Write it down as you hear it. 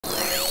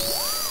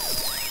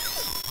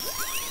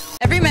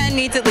man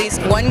needs at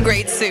least one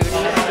great suit.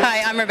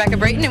 Hi, I'm Rebecca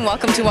Brayton and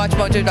welcome to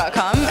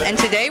WatchMojo.com, and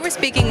today we're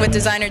speaking with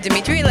designer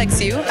Dimitri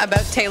Alexiou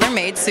about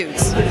tailor-made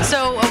suits.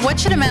 So what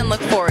should a man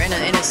look for in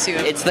a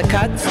suit? It's the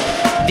cut,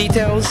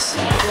 details,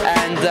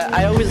 and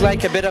I always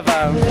like a bit of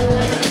a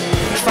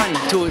fun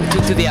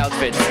to the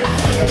outfit.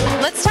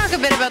 Let's talk a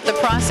bit about the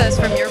process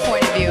from your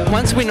point of view.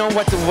 Once we know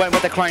what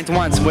the client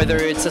wants, whether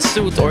it's a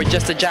suit or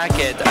just a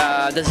jacket,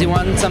 does he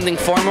want something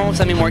formal,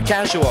 something more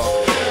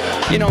casual?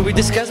 You know, we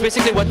discuss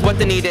basically what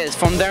the need is.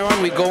 From there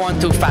on, we go on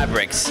to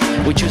fabrics.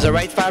 We choose the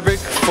right fabric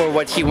for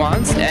what he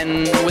wants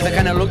and with the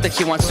kind of look that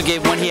he wants to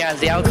give when he has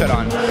the outfit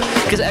on.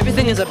 Because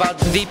everything is about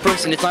the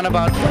person. It's not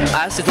about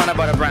us. It's not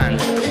about a brand.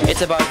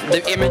 It's about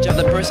the image of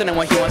the person and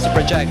what he wants to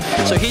project.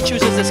 So he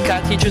chooses his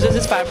cut. He chooses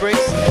his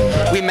fabrics.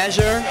 We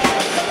measure,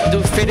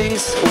 do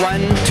fittings 1,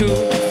 2,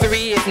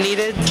 3 if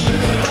needed,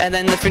 and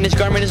then the finished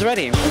garment is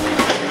ready.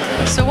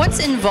 So what's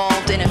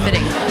involved in a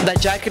fitting? The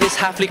jacket is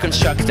halfly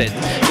constructed.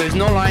 There's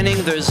no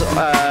lining, there's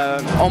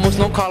almost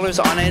no collars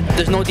on it,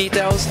 there's no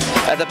details.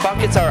 The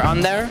pockets are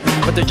on there,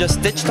 but they're just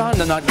stitched on,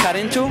 they're not cut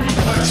into.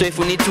 So if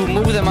we need to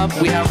move them up,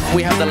 we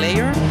have the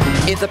layer.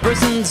 If the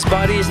person's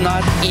body is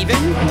not even,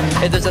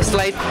 if there's a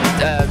slight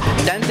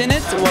dent in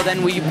it, well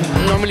then we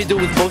normally do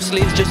with both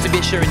sleeves just to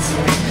be sure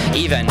it's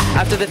even.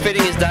 After the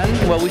fitting is done,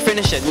 well we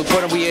finish it.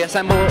 We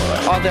assemble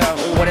all the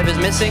whatever's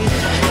missing,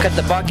 cut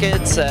the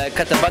pockets,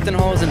 cut the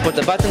buttonholes, and put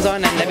the buttons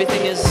on, and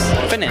everything is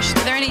finished.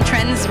 Are there any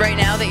trends right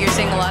now that you're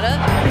seeing a lot of?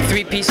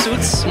 3-piece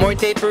suits, more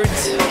tapered,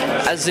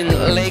 as in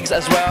legs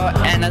as well,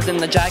 and as in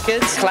the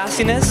jackets.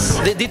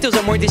 Classiness. The details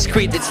are more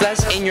discreet. It's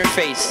less in your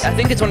face. I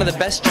think it's one of the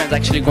best trends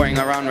actually going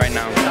around right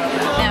now.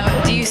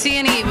 Now, do you see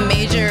any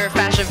major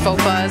fashion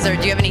faux pas, or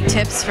do you have any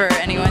tips for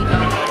anyone?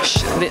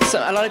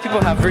 So a lot of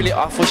people have really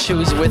awful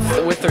shoes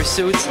with their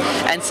suits,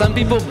 and some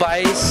people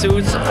buy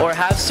suits or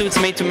have suits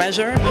made to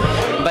measure,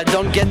 but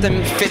don't get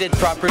them fitted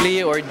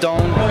properly, or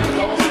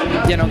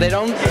they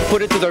don't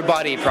put it to their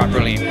body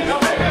properly.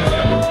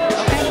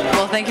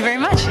 Well, thank you very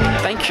much.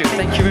 Thank you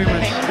very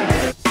much.